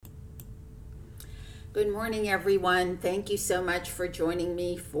Good morning, everyone. Thank you so much for joining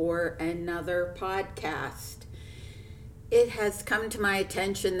me for another podcast. It has come to my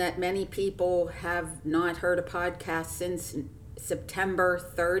attention that many people have not heard a podcast since September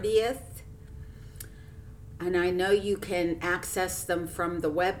 30th. And I know you can access them from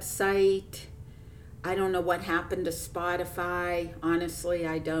the website. I don't know what happened to Spotify. Honestly,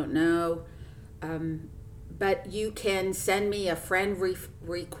 I don't know. But you can send me a friend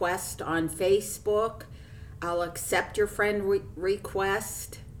request on Facebook. I'll accept your friend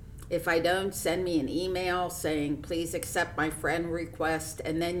request. If I don't, send me an email saying, please accept my friend request,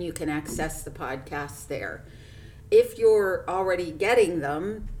 and then you can access the podcast there. If you're already getting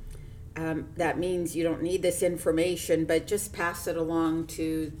them, that means you don't need this information, but just pass it along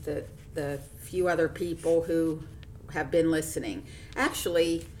to the few other people who have been listening.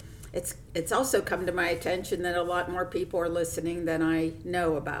 Actually, it's also come to my attention that a lot more people are listening than I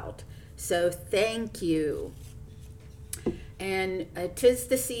know about. So thank you. And 'tis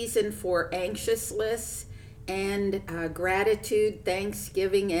the season for anxious lists and gratitude,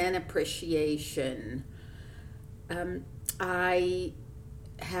 thanksgiving, and appreciation. I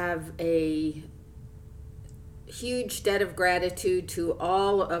have a huge debt of gratitude to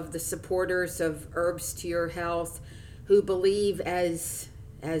all of the supporters of Herbs to Your Health who believe as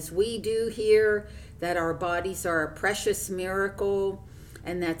we do here, that our bodies are a precious miracle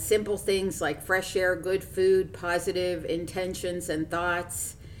and that simple things like fresh air, good food, positive intentions and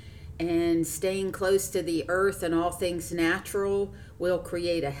thoughts, and staying close to the earth and all things natural will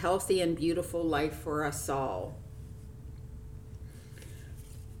create a healthy and beautiful life for us all.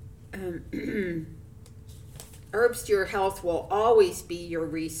 Herbs to Your Health will always be your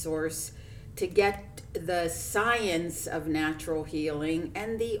resource to get the science of natural healing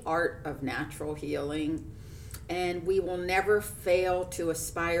and the art of natural healing, and we will never fail to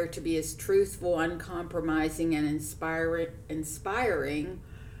aspire to be as truthful, uncompromising, and inspiring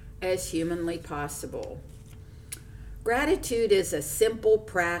as humanly possible. Gratitude is a simple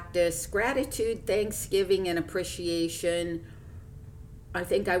practice. Gratitude, thanksgiving, and appreciation, I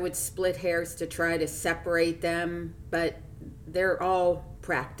think I would split hairs to try to separate them, but they're all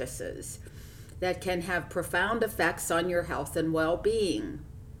practices that can have profound effects on your health and well-being.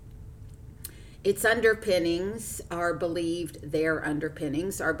 Its underpinnings are believed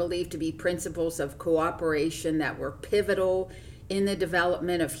to be principles of cooperation that were pivotal in the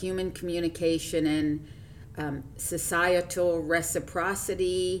development of human communication and societal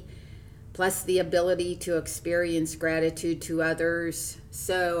reciprocity, plus the ability to experience gratitude to others.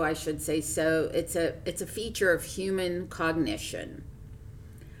 So it's a feature of human cognition.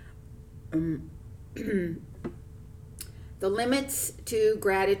 The limits to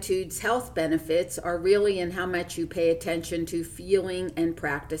gratitude's health benefits are really in how much you pay attention to feeling and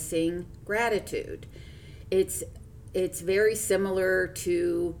practicing gratitude. It's very similar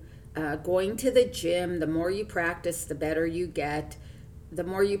to going to the gym. The more you practice, the better you get. The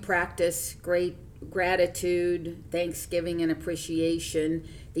more you practice gratitude, thanksgiving, and appreciation,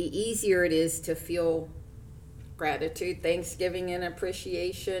 the easier it is to feel gratitude, thanksgiving, and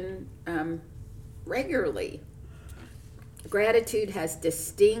appreciation regularly. Gratitude has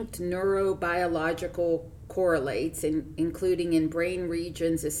distinct neurobiological correlates, including in brain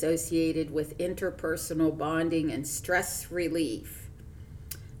regions associated with interpersonal bonding and stress relief.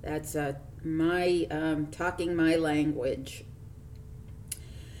 That's talking my language.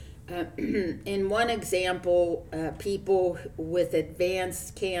 In one example, people with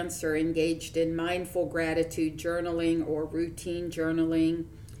advanced cancer engaged in mindful gratitude journaling or routine journaling.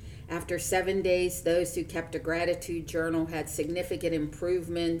 After 7 days, those who kept a gratitude journal had significant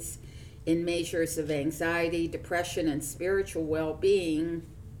improvements in measures of anxiety, depression, and spiritual well-being.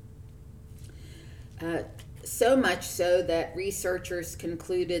 So much so that researchers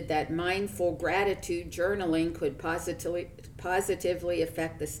concluded that mindful gratitude journaling could positively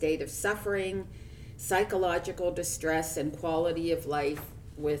affect the state of suffering, psychological distress, and quality of life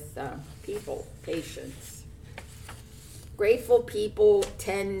with patients. Grateful people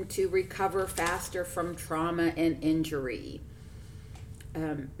tend to recover faster from trauma and injury.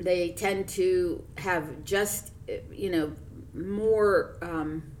 They tend to have just, more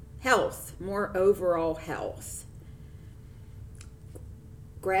health, more overall health.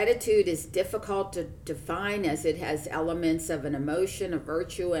 Gratitude is difficult to define as it has elements of an emotion, a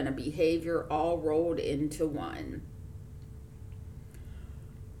virtue, and a behavior all rolled into one.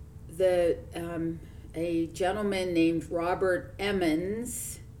 A gentleman named Robert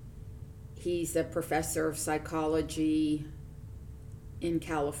Emmons, he's a professor of psychology in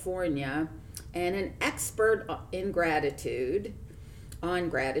California and an expert in gratitude, on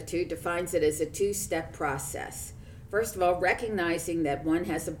gratitude defines it as a two-step process. First of all, recognizing that one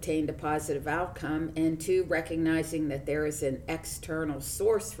has obtained a positive outcome, and two, recognizing that there is an external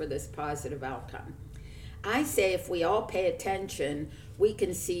source for this positive outcome. I say if we all pay attention, we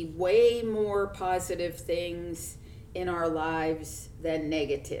can see way more positive things in our lives than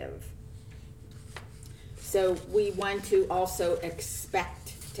negative. So we want to also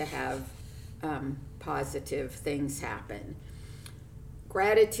expect to have positive things happen.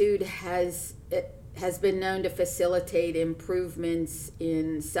 Gratitude has been known to facilitate improvements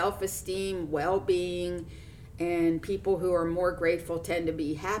in self-esteem, well-being, and people who are more grateful tend to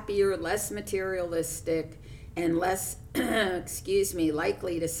be happier, less materialistic, and less,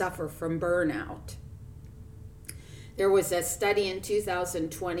 likely to suffer from burnout. There was a study in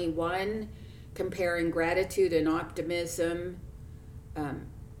 2021 comparing gratitude and optimism.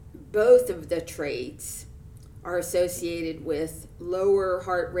 Both of the traits are associated with lower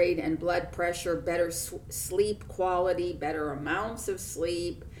heart rate and blood pressure, better sleep quality, better amounts of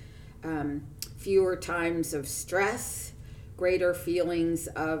sleep, fewer times of stress, greater feelings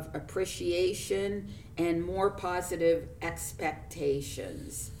of appreciation, and more positive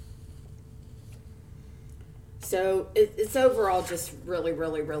expectations. So it's overall just really,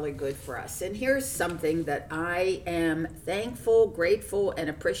 really, really good for us. And here's something that I am thankful, grateful, and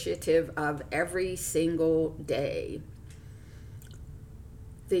appreciative of every single day.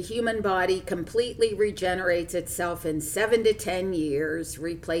 The human body completely regenerates itself in 7 to 10 years,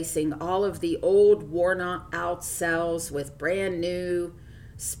 replacing all of the old, worn-out cells with brand new,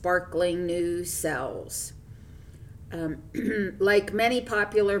 sparkling new cells. Like many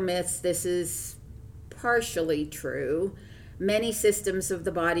popular myths, this is partially true. Many systems of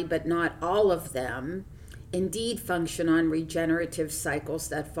the body, but not all of them, indeed function on regenerative cycles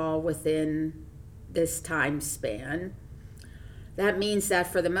that fall within this time span. That means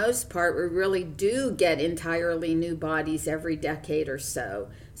that for the most part, we really do get entirely new bodies every decade or so.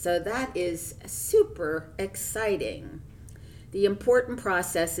 So that is super exciting. The important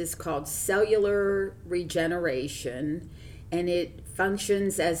process is called cellular regeneration, and it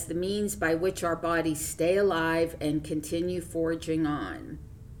functions as the means by which our bodies stay alive and continue forging on.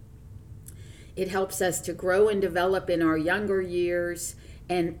 It helps us to grow and develop in our younger years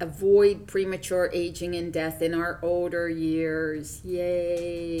and avoid premature aging and death in our older years.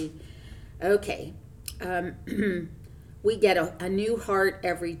 Yay. Okay. We get a new heart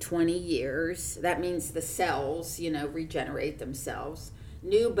every 20 years. That means the cells, regenerate themselves.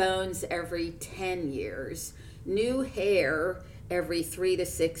 New bones every 10 years. New hair every 3 to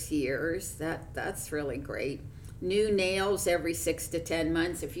 6 years. That's really great. New nails every 6 to 10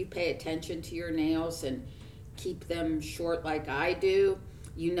 months. If you pay attention to your nails and keep them short like I do,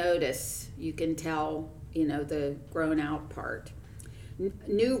 you notice, you can tell, the grown out part.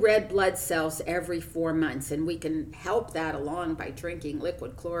 New red blood cells every 4 months, and we can help that along by drinking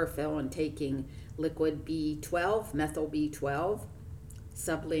liquid chlorophyll and taking liquid B12, methyl B12,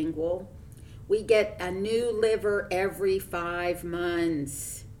 sublingual. We get a new liver every 5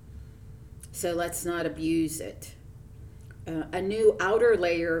 months, so let's not abuse it. A new outer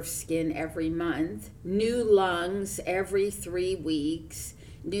layer of skin every month, new lungs every 3 weeks,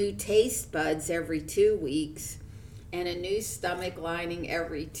 new taste buds every 2 weeks, and a new stomach lining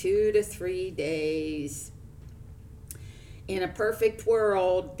every 2 to 3 days. In a perfect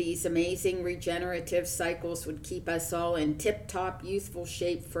world, these amazing regenerative cycles would keep us all in tip-top youthful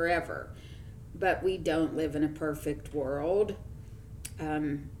shape forever. But we don't live in a perfect world.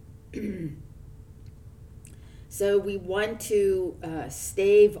 So we want to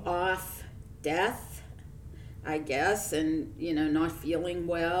stave off death, I guess, and, not feeling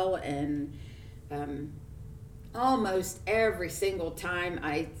well. And almost every single time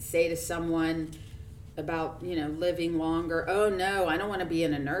I say to someone about, living longer, oh no, I don't want to be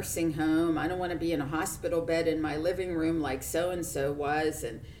in a nursing home. I don't want to be in a hospital bed in my living room like so-and-so was.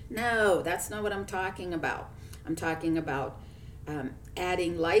 And no, that's not what I'm talking about. I'm talking about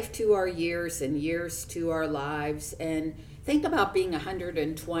adding life to our years and years to our lives. And think about being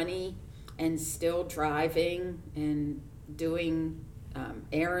 120 and still driving and doing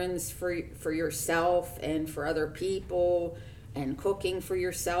errands for yourself and for other people, and cooking for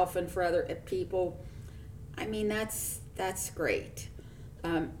yourself and for other people. I mean, that's great.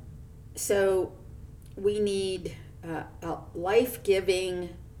 So we need life-giving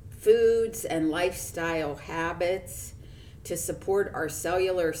foods and lifestyle habits to support our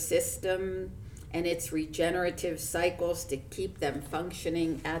cellular system and its regenerative cycles to keep them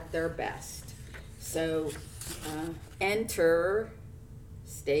functioning at their best. So enter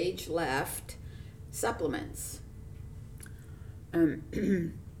stage left, supplements.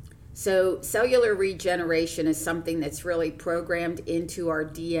 So cellular regeneration is something that's really programmed into our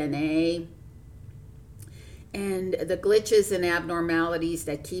DNA. And the glitches and abnormalities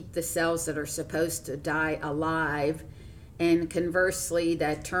that keep the cells that are supposed to die alive, and conversely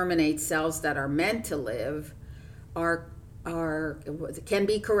that terminate cells that are meant to live, can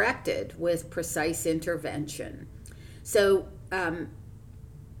be corrected with precise intervention. So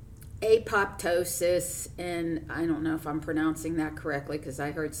apoptosis, and I don't know if I'm pronouncing that correctly because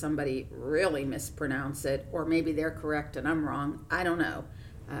I heard somebody really mispronounce it, or maybe they're correct and I'm wrong. I don't know.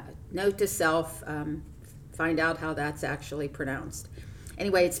 Note to self, find out how that's actually pronounced.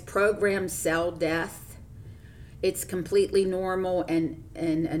 Anyway, it's programmed cell death. It's completely normal and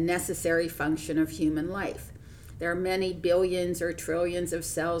a necessary function of human life. There are many billions or trillions of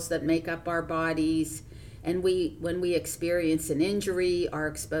cells that make up our bodies. And when we experience an injury, are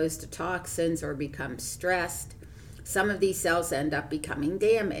exposed to toxins, or become stressed, some of these cells end up becoming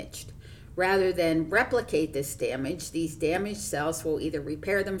damaged. Rather than replicate this damage, these damaged cells will either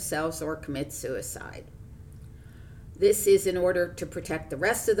repair themselves or commit suicide. This is in order to protect the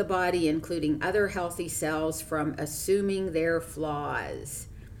rest of the body, including other healthy cells, from assuming their flaws.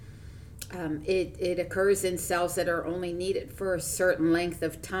 It occurs in cells that are only needed for a certain length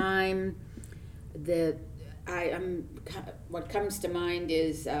of time. What comes to mind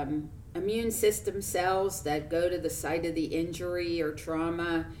is immune system cells that go to the site of the injury or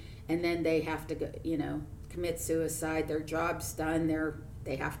trauma, and then they have to go, commit suicide. Their job's done.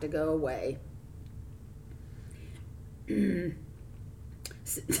 They have to go away.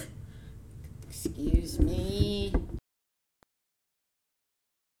 Excuse me.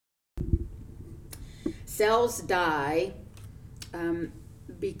 Cells die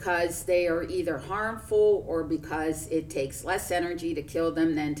because they are either harmful or because it takes less energy to kill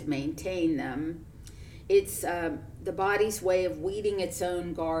them than to maintain them. It's the body's way of weeding its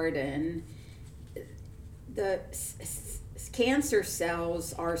own garden. The cancer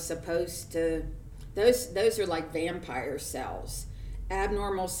cells are supposed to, those are like vampire cells,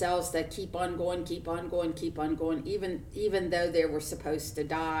 abnormal cells that keep on going, even though they were supposed to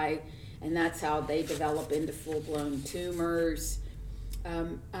die, and that's how they develop into full-blown tumors.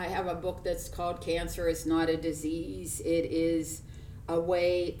 I have a book that's called Cancer is Not a Disease. It is a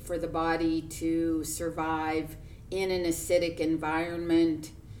way for the body to survive in an acidic environment.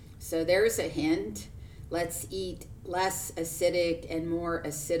 So there's a hint. Let's eat less acidic and more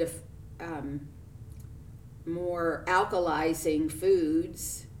more alkalizing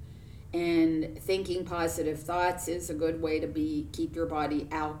foods. And thinking positive thoughts is a good way to keep your body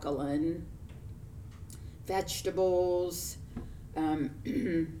alkaline. Vegetables, and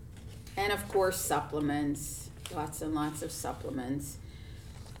of course supplements, lots and lots of supplements.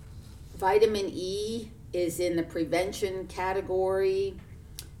 Vitamin E is in the prevention category.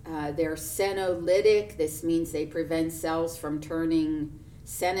 They're senolytic. This means they prevent cells from turning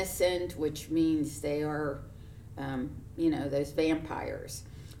senescent, which means they are, those vampires.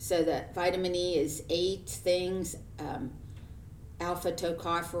 So that vitamin E is 8 things, alpha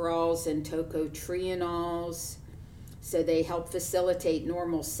tocopherols and tocotrienols. So they help facilitate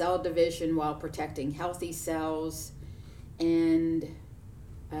normal cell division while protecting healthy cells. And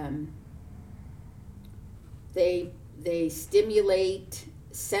they stimulate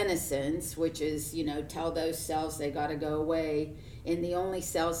senescence, which is, tell those cells they got to go away, in the only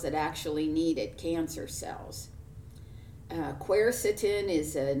cells that actually need it, cancer cells. Quercetin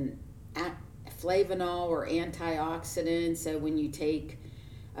is an flavanol or antioxidant. So when you take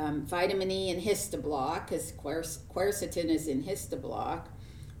vitamin E and histoblock, because quercetin is in histoblock,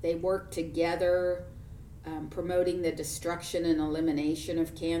 they work together, promoting the destruction and elimination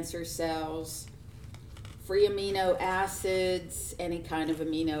of cancer cells. Free amino acids, any kind of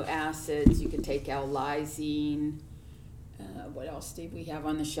amino acids. You can take L-lysine. What else do we have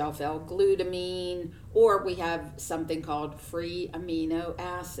on the shelf? L-glutamine, or we have something called free amino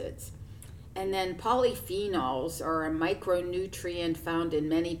acids. And then polyphenols are a micronutrient found in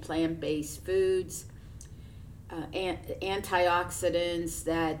many plant-based foods, antioxidants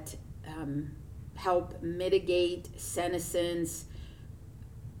that help mitigate senescence,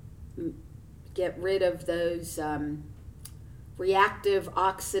 get rid of those reactive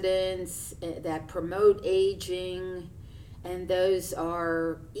oxidants that promote aging. And those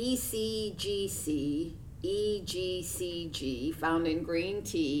are EGCG, found in green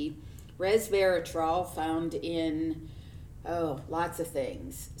tea, resveratrol, found in, lots of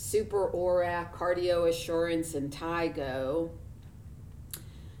things, Super ORAC, Cardio Assurance, and Tygo,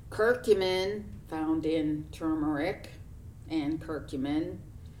 curcumin, found in turmeric and curcumin,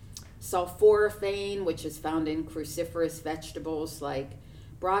 sulforaphane, which is found in cruciferous vegetables like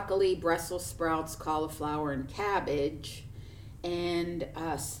broccoli, Brussels sprouts, cauliflower, and cabbage, and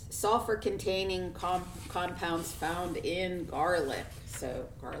sulfur-containing compounds found in garlic. So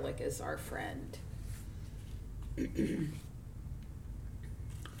garlic is our friend.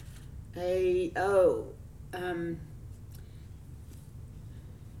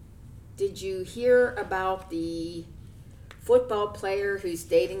 Did you hear about the football player who's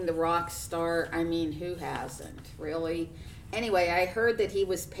dating the rock star? I mean, who hasn't, really? Anyway, I heard that he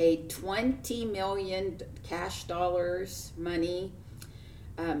was paid $20 million cash dollars, money,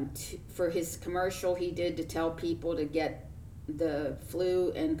 for his commercial he did to tell people to get the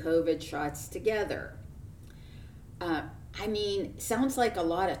flu and COVID shots together. I mean, sounds like a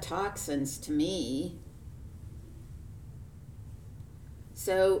lot of toxins to me.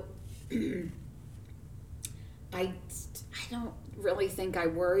 So I don't really think I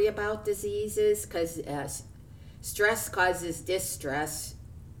worry about diseases, because stress causes distress.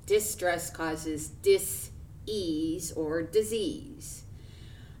 Distress causes dis-ease or disease.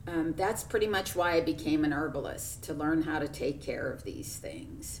 That's pretty much why I became an herbalist, to learn how to take care of these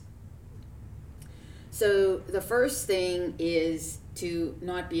things. So the first thing is to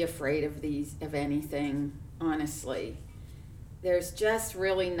not be afraid of anything, honestly. There's just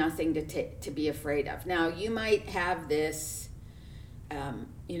really nothing to be afraid of. Now, you might have this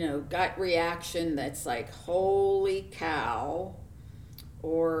gut reaction that's like, holy cow,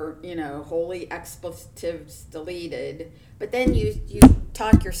 or, holy expletives deleted. But then you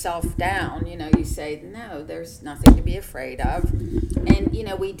talk yourself down, you say, no, there's nothing to be afraid of. And,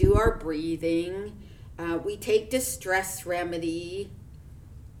 we do our breathing. We take distress remedy.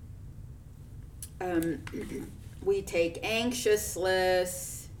 We take anxious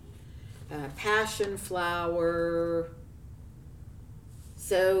list, passion flower.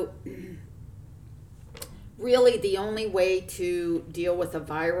 So really the only way to deal with a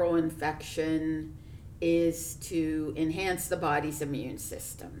viral infection is to enhance the body's immune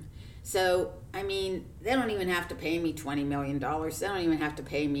system. So, I mean, they don't even have to pay me $20 million. They don't even have to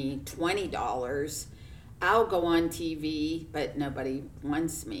pay me $20. I'll go on TV, but nobody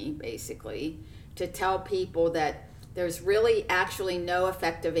wants me, basically, to tell people that there's really actually no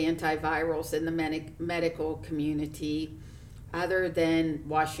effective antivirals in the medical community other than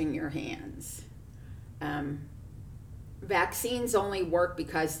washing your hands. Vaccines only work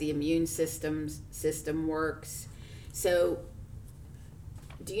because the immune system works. So,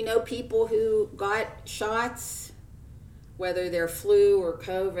 do you know people who got shots, whether they're flu or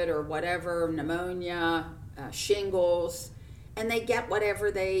COVID or whatever, pneumonia, shingles, and they get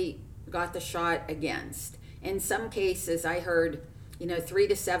whatever they got the shot against? In some cases, I heard, 3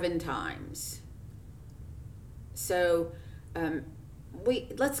 to 7 times. So,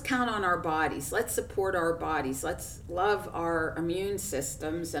 let's count on our bodies. Let's support our bodies. Let's love our immune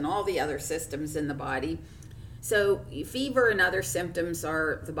systems and all the other systems in the body. So fever and other symptoms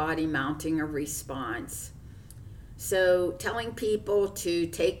are the body mounting a response. So telling people to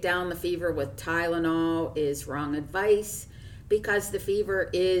take down the fever with Tylenol is wrong advice, because the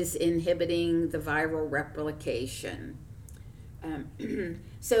fever is inhibiting the viral replication.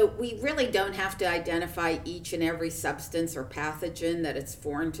 So we really don't have to identify each and every substance or pathogen that it's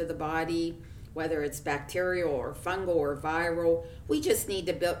foreign to the body, whether it's bacterial or fungal or viral. We just need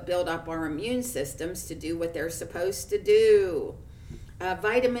to build up our immune systems to do what they're supposed to do.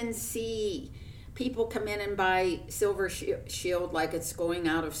 Vitamin C. People come in and buy Silver Shield like it's going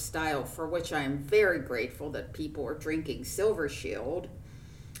out of style, for which I am very grateful that people are drinking Silver Shield,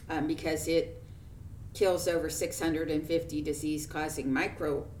 because it kills over 650 disease-causing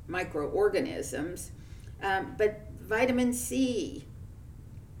microorganisms. But vitamin C,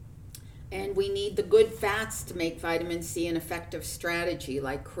 and we need the good fats to make vitamin C an effective strategy,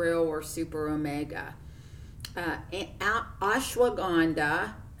 like krill or super omega.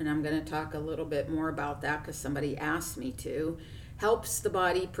 Ashwagandha, and I'm going to talk a little bit more about that because somebody asked me to, helps the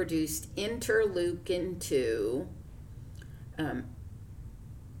body produce interleukin-2,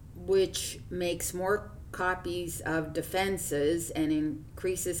 which makes more copies of defenses and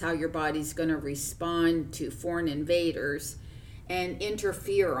increases how your body's going to respond to foreign invaders, and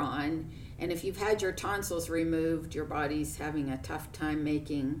interferon. And if you've had your tonsils removed, your body's having a tough time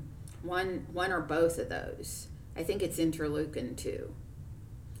making one or both of those. I think it's interleukin-2.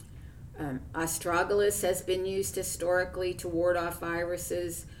 Astragalus has been used historically to ward off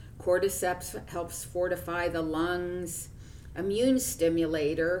viruses. Cordyceps helps fortify the lungs. Immune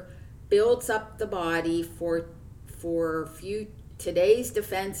stimulator builds up the body for today's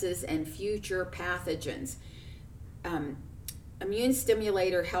defenses and future pathogens. immune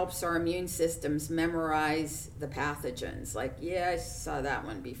stimulator helps our immune systems memorize the pathogens. Like, yeah, I saw that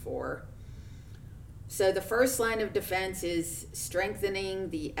one before. So the first line of defense is strengthening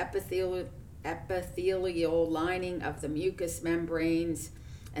the epithelial lining of the mucous membranes,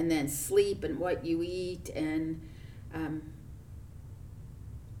 and then sleep and what you eat. And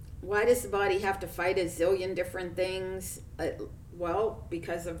why does the body have to fight a zillion different things? Well,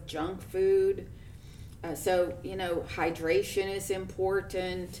 because of junk food. So, hydration is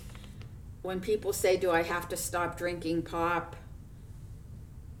important. When people say, do I have to stop drinking pop?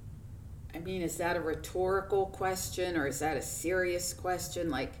 I mean, is that a rhetorical question or is that a serious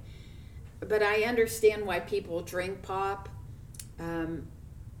question? But I understand why people drink pop.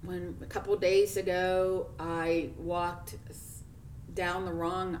 When a couple days ago, I walked down the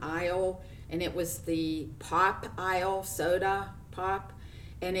wrong aisle, and it was the pop aisle, soda pop,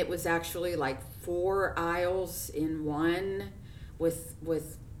 and it was actually like 4 aisles in one with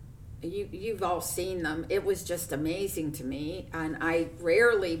you've all seen them. It was just amazing to me, and I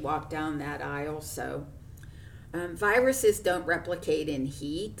rarely walk down that aisle. So viruses don't replicate in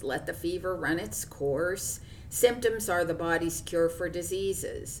heat. Let the fever run its course. Symptoms are the body's cure for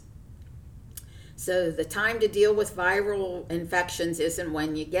diseases. So the time to deal with viral infections isn't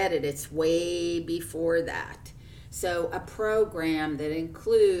when you get it, it's way before that. So a program that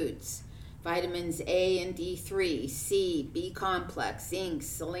includes vitamins A and D3, C, B complex, zinc,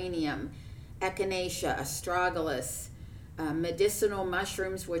 selenium, echinacea, astragalus, medicinal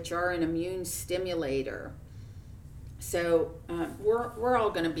mushrooms, which are an immune stimulator. So we're all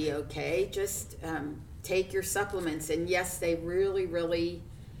going to be okay. Just take your supplements, and yes, they really, really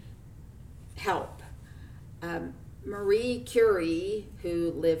help. Marie Curie,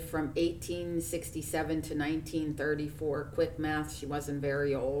 who lived from 1867 to 1934, quick math, she wasn't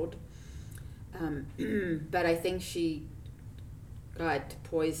very old, but I think she got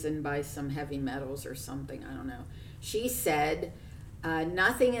poisoned by some heavy metals or something, I don't know. She said,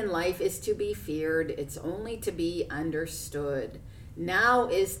 nothing in life is to be feared, it's only to be understood. Now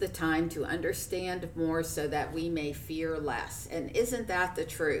is the time to understand more so that we may fear less. And isn't that the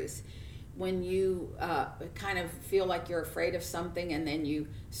truth? When you kind of feel like you're afraid of something, and then you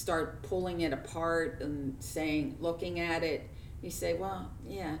start pulling it apart and looking at it, you say, well,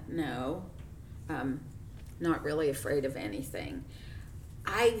 yeah, no, not really afraid of anything.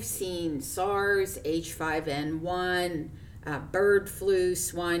 I've seen SARS, H5N1, bird flu,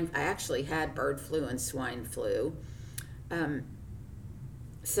 swine. I actually had bird flu and swine flu.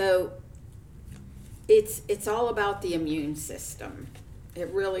 So it's all about the immune system. It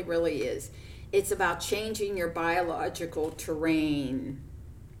really, really is. It's about changing your biological terrain.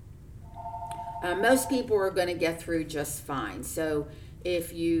 Most people are going to get through just fine. So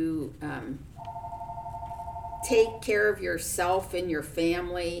if you take care of yourself and your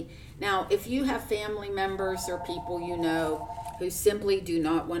family. Now, if you have family members or people you know who simply do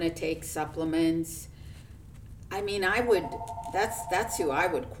not want to take supplements, I mean, that's who I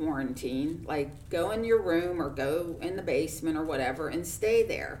would quarantine. Like, go in your room or go in the basement or whatever and stay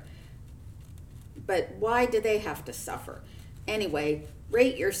there. But why do they have to suffer? Anyway,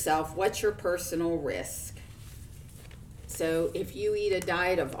 rate yourself. What's your personal risk? So if you eat a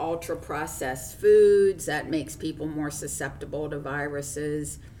diet of ultra-processed foods, that makes people more susceptible to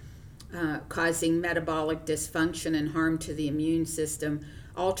viruses, causing metabolic dysfunction and harm to the immune system.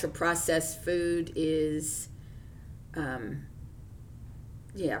 Ultra-processed food is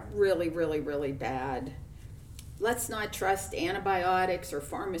really, really, really bad. Let's not trust antibiotics or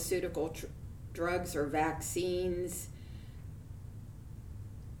pharmaceutical drugs or vaccines.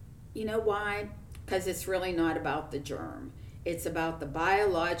 You know why? Because it's really not about the germ. It's about the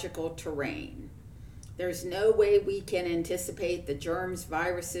biological terrain. There's no way we can anticipate the germs,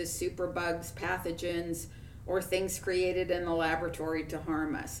 viruses, superbugs, pathogens, or things created in the laboratory to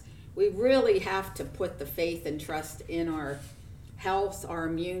harm us. We really have to put the faith and trust in our health, our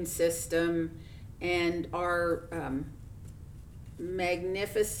immune system, and our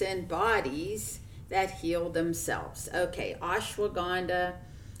magnificent bodies that heal themselves. Okay, ashwagandha,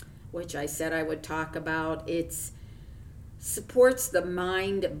 which I said I would talk about, it supports the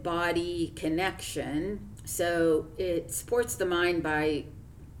mind-body connection. So it supports the mind by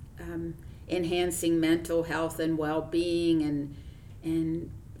enhancing mental health and well-being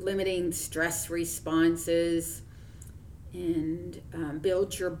and limiting stress responses, and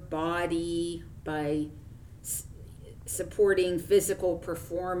build your body by supporting physical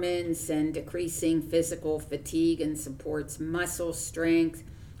performance and decreasing physical fatigue, and supports muscle strength.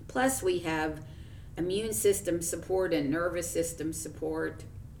 Plus we have immune system support and nervous system support.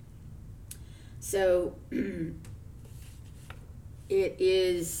 So It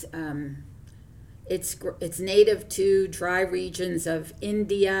is it's native to dry regions of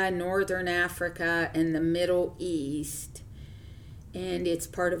India, Northern Africa, and the Middle East, and it's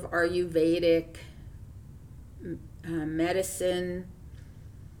part of Ayurvedic medicine.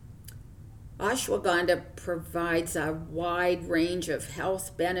 Ashwagandha provides a wide range of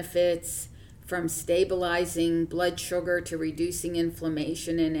health benefits, from stabilizing blood sugar to reducing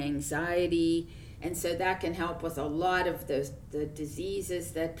inflammation and anxiety. And so that can help with a lot of the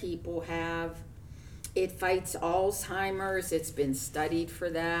diseases that people have. It fights Alzheimer's. It's been studied for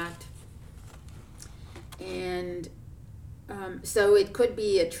that. And so it could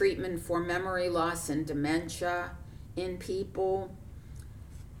be a treatment for memory loss and dementia in people.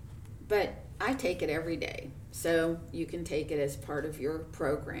 But I take it every day, so you can take it as part of your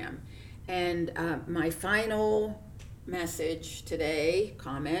program. And my final message today,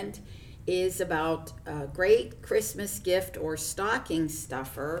 comment, is about a great Christmas gift or stocking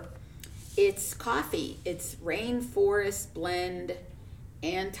stuffer. It's coffee. It's Rainforest Blend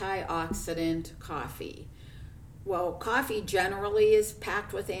antioxidant coffee. Well, coffee generally is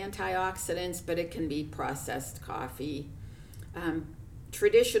packed with antioxidants, but it can be processed coffee.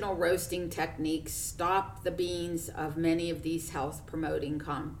 Traditional roasting techniques stop the beans of many of these health-promoting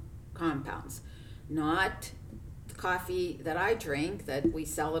compounds. Not the coffee that I drink that we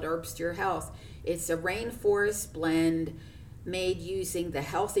sell at Herbs to Your Health. It's a Rainforest Blend made using the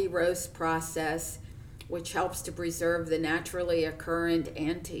healthy roast process, which helps to preserve the naturally occurring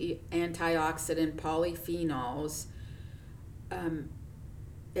antioxidant polyphenols.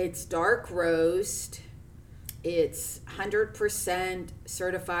 It's dark roast. It's 100%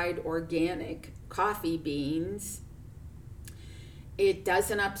 certified organic coffee beans. It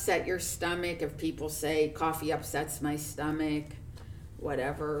doesn't upset your stomach. If people say coffee upsets my stomach,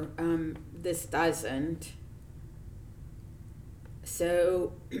 whatever, this doesn't.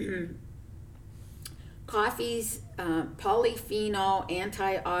 So coffee's polyphenol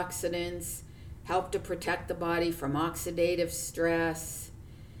antioxidants help to protect the body from oxidative stress,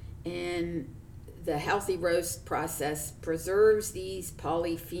 and the healthy roast process preserves these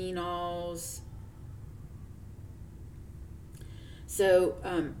polyphenols. So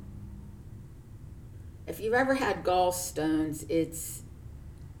if you've ever had gallstones,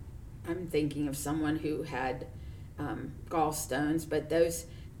 I'm thinking of someone who had gallstones, but those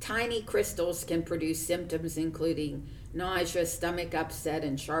tiny crystals can produce symptoms including nausea, stomach upset,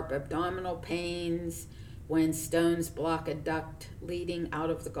 and sharp abdominal pains when stones block a duct leading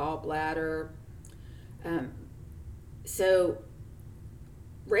out of the gallbladder. So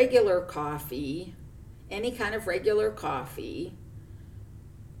regular coffee, any kind of regular coffee,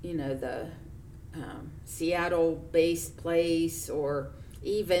 the Seattle-based place, or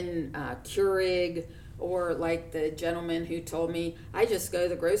even Keurig, or like the gentleman who told me, I just go to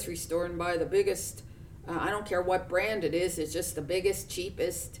the grocery store and buy the biggest, I don't care what brand it is, it's just the biggest,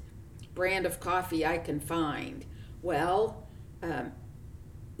 cheapest brand of coffee I can find. Well,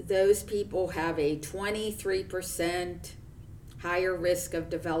 those people have a 23% higher risk of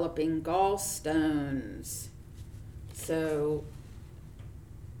developing gallstones. So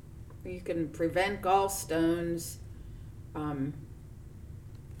you can prevent gallstones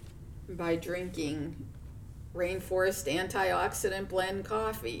by drinking Rainforest Antioxidant Blend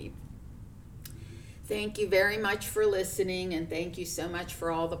coffee. Thank you very much for listening, and thank you so much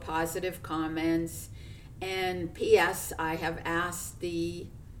for all the positive comments. And P.S., I have asked the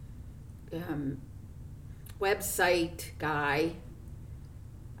website guy,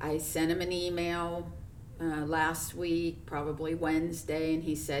 I sent him an email last week, probably Wednesday, and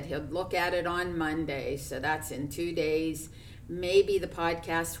he said he'll look at it on Monday, so that's in 2 days. Maybe the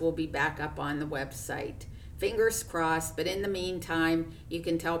podcast will be back up on the website. Fingers crossed, but in the meantime, you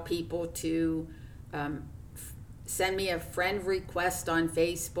can tell people to send me a friend request on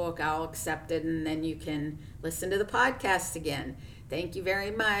Facebook. I'll accept it, and then you can listen to the podcast again. Thank you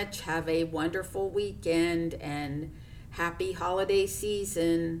very much. Have a wonderful weekend and happy holiday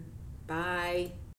season. Bye.